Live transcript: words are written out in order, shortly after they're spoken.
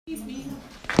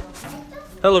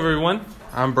Hello everyone,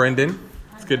 I'm Brendan.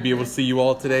 It's good to be able to see you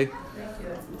all today.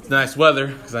 It's nice weather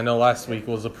because I know last week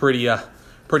was a pretty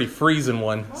freezing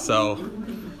one. So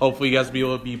hopefully you guys will be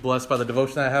able to be blessed by the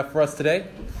devotion that I have for us today.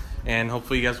 And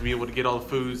hopefully you guys will be able to get all the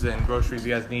foods and groceries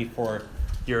you guys need for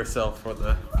yourself for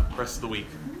the rest of the week.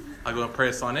 I'll go and pray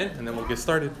us on in and then we'll get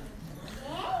started.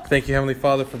 Thank you, Heavenly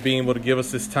Father, for being able to give us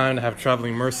this time to have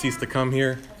traveling mercies to come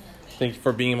here. Thank you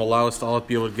for being able to allow us to all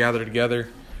be able to gather together,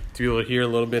 to be able to hear a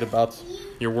little bit about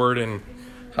your word and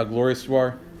how glorious you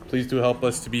are. Please do help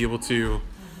us to be able to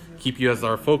keep you as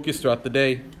our focus throughout the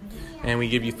day. And we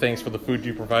give you thanks for the food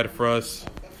you provided for us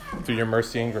through your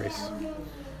mercy and grace. In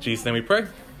Jesus' name we pray.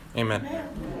 Amen.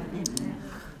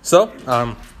 So,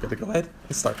 gotta go ahead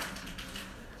and start.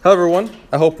 Hello everyone.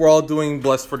 I hope we're all doing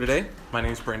blessed for today. My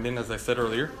name is Brendan, as I said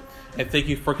earlier. And thank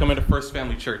you for coming to First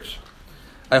Family Church.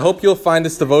 I hope you'll find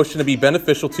this devotion to be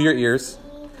beneficial to your ears.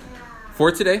 For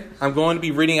today, I'm going to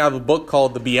be reading out of a book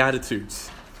called The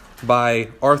Beatitudes by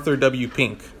Arthur W.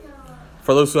 Pink.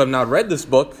 For those who have not read this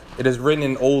book, it is written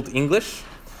in Old English,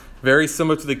 very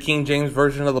similar to the King James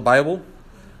Version of the Bible,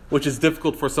 which is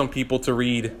difficult for some people to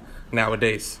read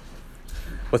nowadays.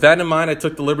 With that in mind, I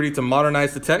took the liberty to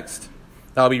modernize the text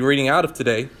that I'll be reading out of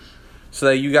today so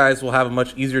that you guys will have a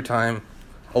much easier time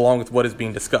along with what is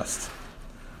being discussed.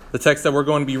 The text that we're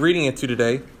going to be reading into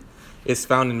today is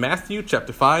found in Matthew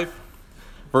chapter 5,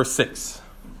 verse 6.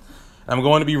 I'm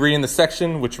going to be reading the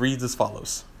section which reads as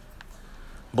follows.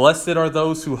 Blessed are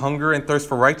those who hunger and thirst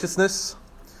for righteousness,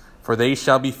 for they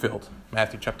shall be filled.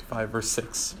 Matthew chapter 5, verse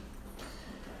 6.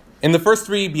 In the first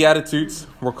three Beatitudes,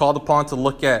 we're called upon to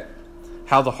look at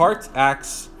how the heart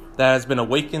acts that has been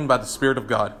awakened by the Spirit of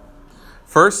God.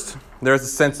 First, there is a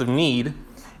sense of need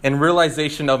and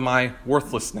realization of my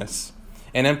worthlessness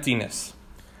and emptiness.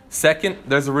 Second,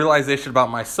 there's a realization about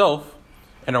myself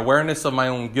and awareness of my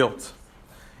own guilt,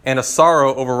 and a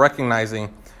sorrow over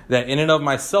recognizing that in and of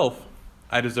myself,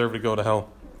 I deserve to go to hell.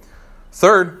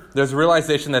 Third, there's a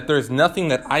realization that there is nothing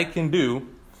that I can do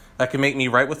that can make me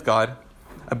right with God,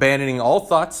 abandoning all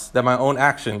thoughts that my own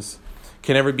actions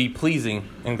can ever be pleasing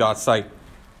in God's sight,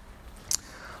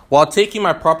 while taking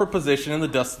my proper position in the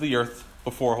dust of the earth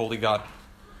before holy God.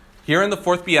 Here in the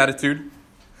fourth Beatitude,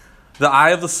 the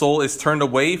eye of the soul is turned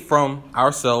away from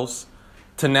ourselves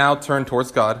to now turn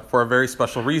towards God for a very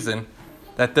special reason,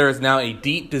 that there is now a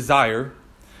deep desire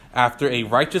after a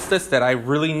righteousness that I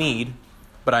really need,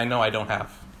 but I know I don't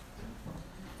have.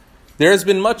 There has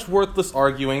been much worthless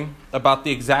arguing about the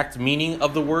exact meaning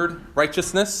of the word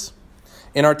righteousness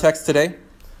in our text today,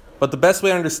 but the best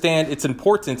way to understand its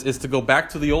importance is to go back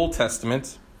to the Old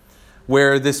Testament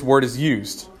where this word is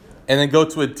used, and then go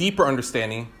to a deeper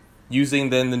understanding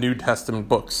using then the New Testament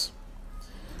books.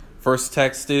 First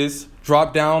text is,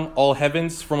 drop down all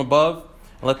heavens from above,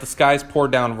 and let the skies pour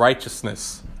down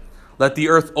righteousness. Let the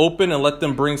earth open and let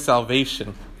them bring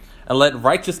salvation. And let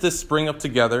righteousness spring up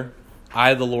together.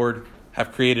 I, the Lord,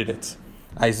 have created it.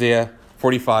 Isaiah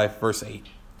 45, verse 8.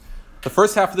 The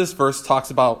first half of this verse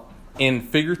talks about, in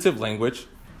figurative language,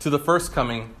 to the first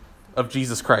coming of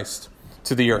Jesus Christ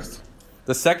to the earth.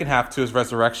 The second half to his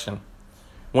resurrection,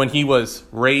 when he was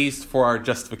raised for our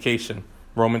justification.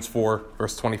 Romans 4,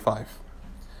 verse 25.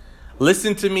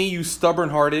 Listen to me, you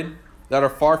stubborn-hearted, that are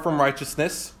far from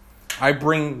righteousness. I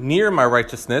bring near my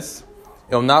righteousness.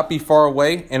 It will not be far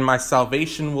away, and my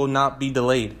salvation will not be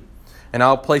delayed. And I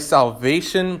will place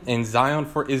salvation in Zion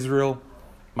for Israel,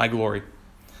 my glory.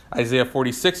 Isaiah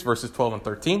 46, verses 12 and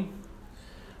 13.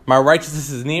 My righteousness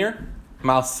is near,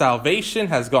 my salvation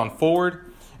has gone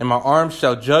forward, and my arms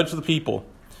shall judge the people.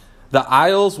 The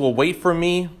isles will wait for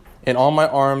me, and all my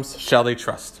arms shall they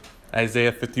trust.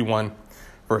 Isaiah 51,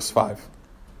 verse 5.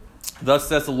 Thus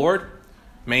says the Lord,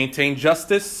 maintain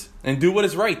justice and do what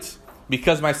is right,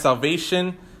 because my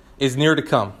salvation is near to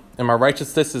come, and my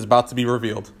righteousness is about to be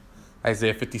revealed.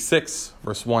 Isaiah 56,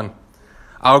 verse 1.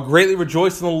 I will greatly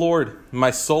rejoice in the Lord. My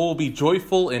soul will be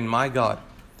joyful in my God.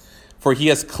 For he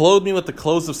has clothed me with the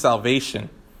clothes of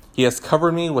salvation. He has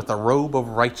covered me with a robe of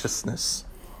righteousness.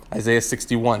 Isaiah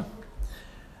 61.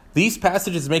 These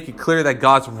passages make it clear that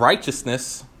God's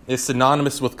righteousness is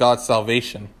synonymous with God's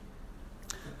salvation.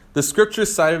 The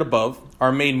scriptures cited above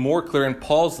are made more clear in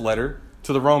Paul's letter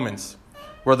to the Romans,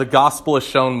 where the gospel is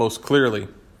shown most clearly.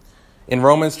 In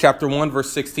Romans chapter 1, verse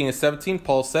 16 and 17,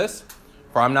 Paul says,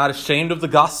 For I'm not ashamed of the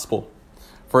gospel,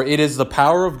 for it is the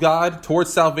power of God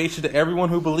towards salvation to everyone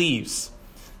who believes,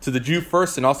 to the Jew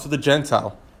first and also the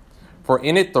Gentile. For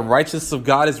in it the righteousness of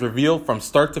God is revealed from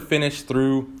start to finish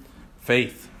through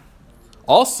faith.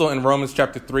 Also in Romans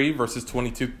chapter 3, verses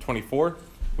 22-24,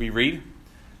 we read,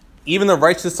 Even the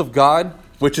righteousness of God,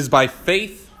 which is by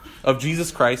faith of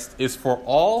Jesus Christ is for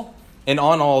all and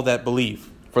on all that believe,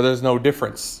 for there is no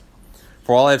difference.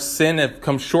 For all have sinned and have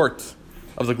come short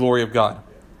of the glory of God,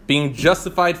 being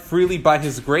justified freely by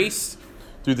his grace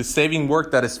through the saving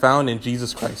work that is found in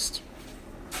Jesus Christ.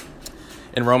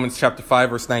 In Romans chapter 5,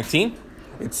 verse 19,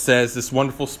 it says this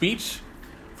wonderful speech,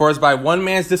 "For as by one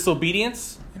man's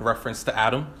disobedience," in reference to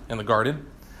Adam in the garden,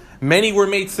 "many were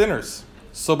made sinners,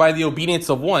 so by the obedience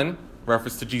of one,"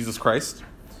 reference to Jesus Christ,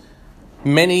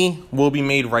 "many will be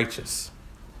made righteous."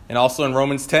 And also in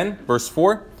Romans 10, verse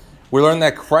 4, we learn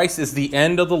that Christ is the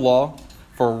end of the law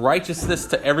for righteousness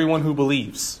to everyone who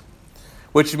believes,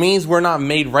 which means we're not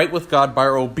made right with God by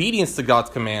our obedience to God's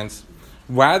commands.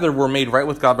 Rather, we're made right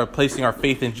with God by placing our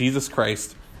faith in Jesus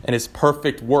Christ and his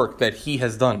perfect work that he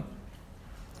has done.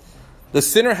 The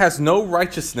sinner has no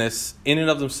righteousness in and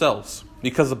of themselves,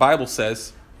 because the Bible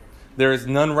says, "There is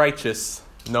none righteous,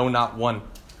 no, not one."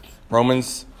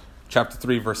 Romans chapter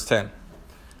 3, verse 10.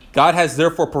 God has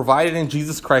therefore provided in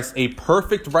Jesus Christ a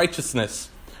perfect righteousness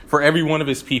for every one of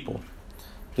his people.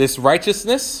 This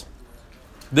righteousness,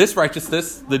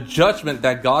 the judgment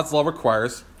that God's law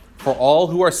requires for all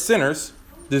who are sinners,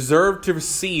 deserve to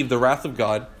receive the wrath of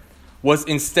God, was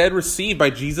instead received by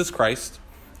Jesus Christ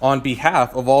on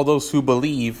behalf of all those who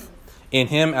believe in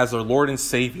him as their Lord and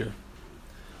Savior.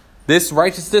 This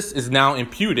righteousness is now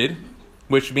imputed,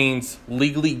 which means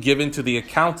legally given to the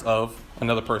account of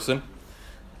another person,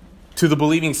 to the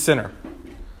believing sinner.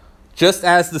 Just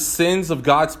as the sins of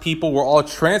God's people were all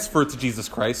transferred to Jesus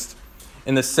Christ,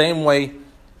 in the same way,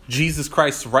 Jesus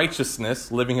Christ's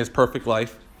righteousness, living his perfect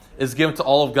life, is given to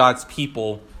all of God's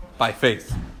people by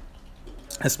faith.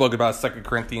 I spoke about 2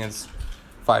 Corinthians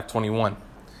 5:21.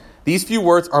 These few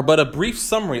words are but a brief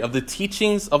summary of the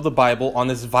teachings of the Bible on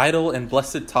this vital and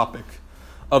blessed topic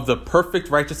of the perfect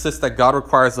righteousness that God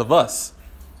requires of us,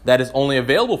 that is only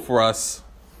available for us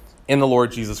in the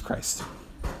Lord Jesus Christ.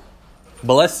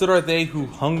 Blessed are they who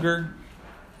hunger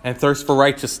and thirst for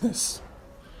righteousness.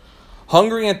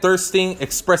 Hungering and thirsting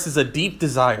expresses a deep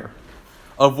desire,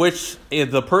 of which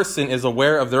the person is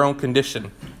aware of their own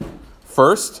condition.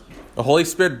 First, the Holy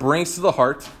Spirit brings to the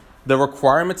heart the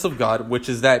requirements of God, which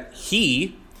is that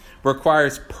he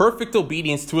requires perfect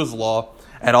obedience to his law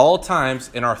at all times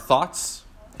in our thoughts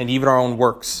and even our own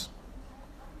works.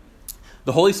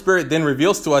 The Holy Spirit then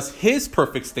reveals to us his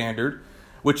perfect standard,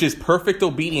 which is perfect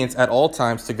obedience at all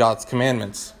times to God's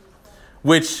commandments,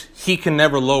 which he can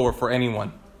never lower for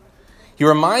anyone. He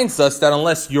reminds us that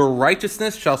unless your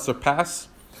righteousness shall surpass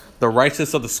the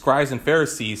righteousness of the scribes and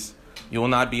Pharisees, you will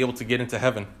not be able to get into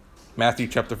heaven. Matthew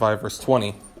chapter 5, verse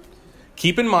 20.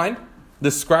 Keep in mind,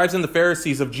 the scribes and the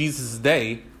Pharisees of Jesus'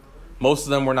 day, most of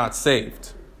them were not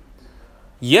saved.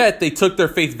 Yet they took their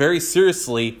faith very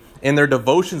seriously in their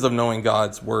devotions of knowing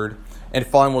God's word and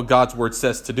following what God's word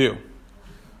says to do.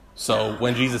 So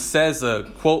when Jesus says a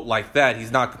quote like that,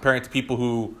 he's not comparing to people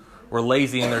who were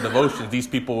lazy in their devotions. These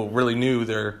people really knew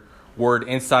their word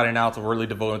inside and out, and were really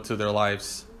devoted to their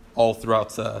lives all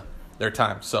throughout their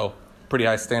time. So pretty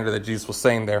high standard that Jesus was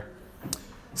saying there.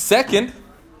 Second,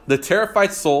 the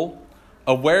terrified soul,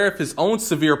 aware of his own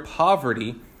severe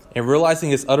poverty and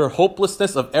realizing his utter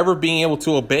hopelessness of ever being able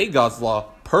to obey God's law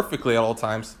perfectly at all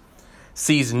times,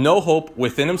 sees no hope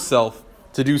within himself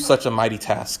to do such a mighty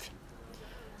task.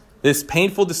 This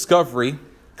painful discovery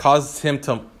causes him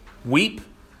to weep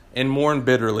and mourn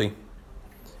bitterly.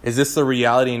 Is this the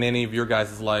reality in any of your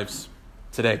guys' lives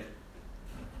today?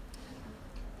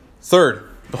 Third,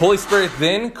 the Holy Spirit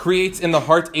then creates in the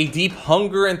heart a deep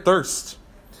hunger and thirst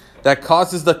that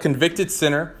causes the convicted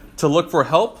sinner to look for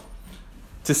help,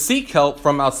 to seek help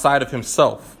from outside of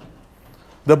himself.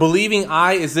 The believing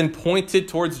eye is then pointed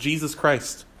towards Jesus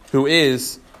Christ, who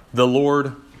is the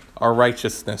Lord, our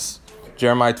righteousness.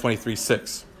 Jeremiah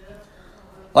 23:6.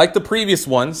 Like the previous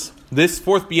ones, this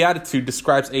fourth beatitude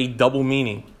describes a double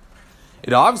meaning.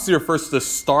 It obviously refers to the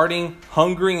starting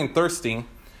hungering and thirsting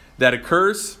that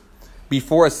occurs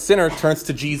before a sinner turns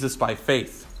to Jesus by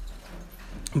faith,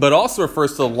 but also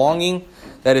refers to the longing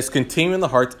that is continuing in the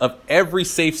heart of every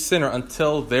saved sinner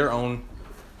until their own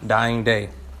dying day.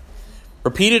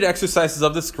 Repeated exercises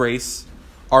of this grace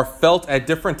are felt at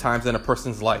different times in a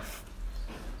person's life.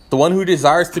 The one who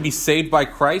desires to be saved by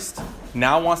Christ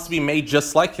now wants to be made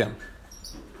just like him.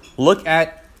 Look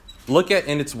at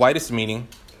in its widest meaning,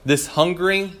 this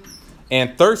hungering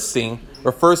and thirsting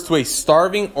refers to a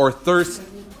starving or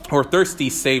thirsty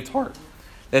saved heart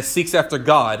that seeks after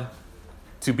God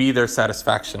to be their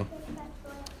satisfaction.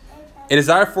 A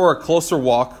desire for a closer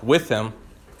walk with him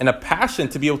and a passion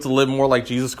to be able to live more like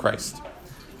Jesus Christ.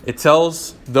 It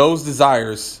tells those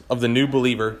desires of the new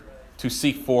believer to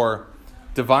seek for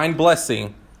divine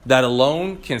blessing that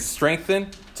alone can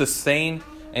strengthen, sustain,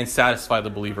 and satisfy the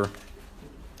believer.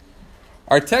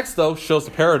 Our text, though, shows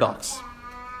a paradox.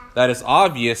 That it's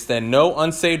obvious that no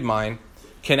unsaved mind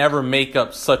can ever make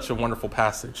up such a wonderful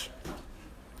passage.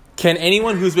 Can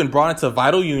anyone who's been brought into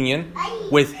vital union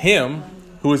with Him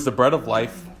who is the bread of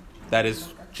life, that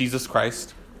is Jesus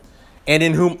Christ, and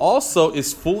in whom also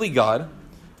is fully God,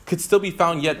 could still be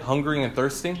found yet hungering and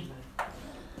thirsting?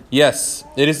 Yes,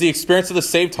 it is the experience of the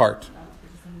saved heart.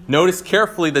 Notice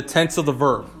carefully the tense of the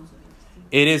verb.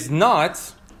 It is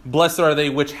not, blessed are they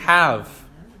which have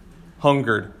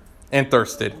hungered and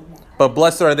thirsted, but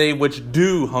blessed are they which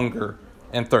do hunger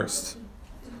and thirst.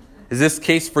 Is this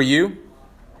case for you?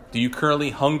 Do you currently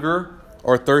hunger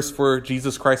or thirst for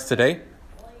Jesus Christ today?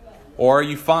 Or are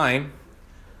you fine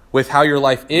with how your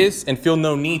life is and feel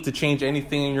no need to change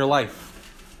anything in your life?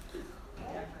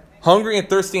 Hungering and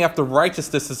thirsting after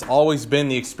righteousness has always been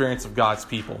the experience of God's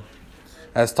people,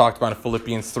 as talked about in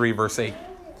Philippians 3, verse 8.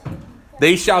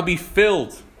 They shall be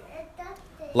filled.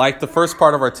 Like the first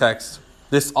part of our text,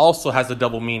 this also has a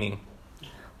double meaning,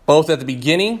 both at the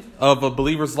beginning of a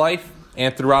believer's life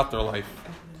and throughout their life.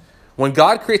 When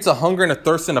God creates a hunger and a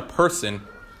thirst in a person,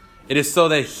 it is so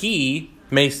that He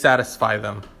may satisfy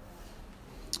them.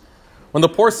 When the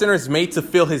poor sinner is made to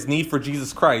feel his need for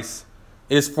Jesus Christ,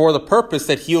 it is for the purpose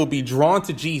that he will be drawn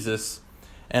to Jesus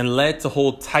and led to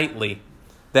hold tightly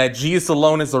that Jesus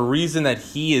alone is the reason that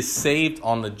he is saved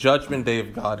on the judgment day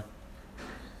of God.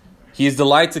 He is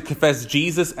delighted to confess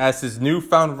Jesus as his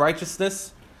newfound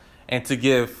righteousness and to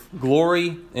give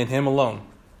glory in Him alone.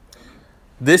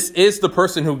 This is the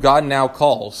person who God now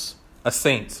calls a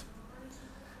saint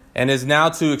and is now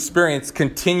to experience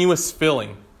continuous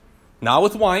filling, not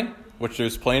with wine, which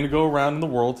there's plenty to go around in the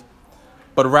world,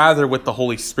 but rather with the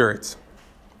Holy Spirit.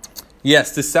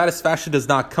 Yes, this satisfaction does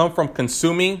not come from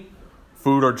consuming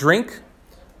food or drink,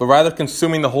 but rather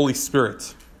consuming the Holy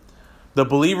Spirit. The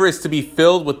believer is to be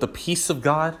filled with the peace of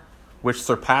God, which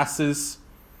surpasses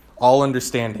all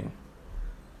understanding.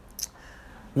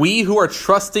 We who are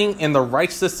trusting in the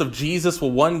righteousness of Jesus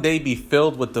will one day be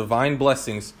filled with divine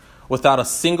blessings without a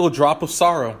single drop of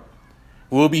sorrow.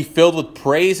 We will be filled with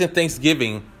praise and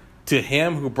thanksgiving to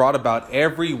Him who brought about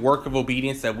every work of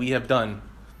obedience that we have done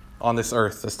on this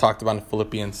earth, as talked about in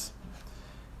Philippians.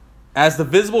 As the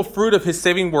visible fruit of His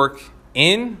saving work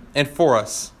in and for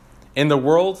us in the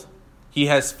world, He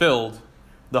has filled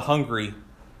the hungry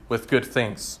with good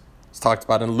things. It's talked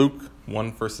about in Luke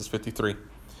 1 verses 53.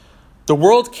 The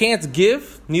world can't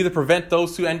give, neither prevent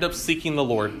those who end up seeking the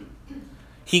Lord.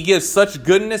 He gives such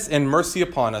goodness and mercy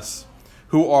upon us,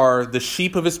 who are the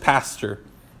sheep of His pasture,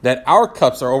 that our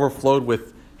cups are overflowed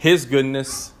with His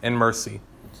goodness and mercy.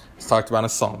 It's talked about in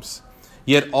Psalms.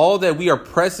 Yet all that we are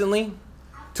presently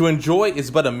to enjoy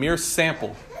is but a mere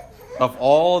sample of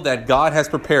all that God has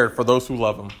prepared for those who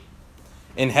love Him.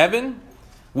 In heaven,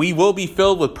 we will be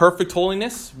filled with perfect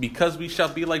holiness because we shall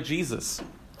be like Jesus.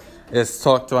 It's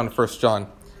talked about in 1 John.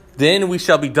 Then we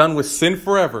shall be done with sin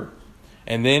forever,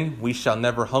 and then we shall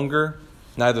never hunger,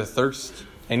 neither thirst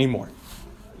anymore.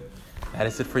 That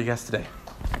is it for you guys today.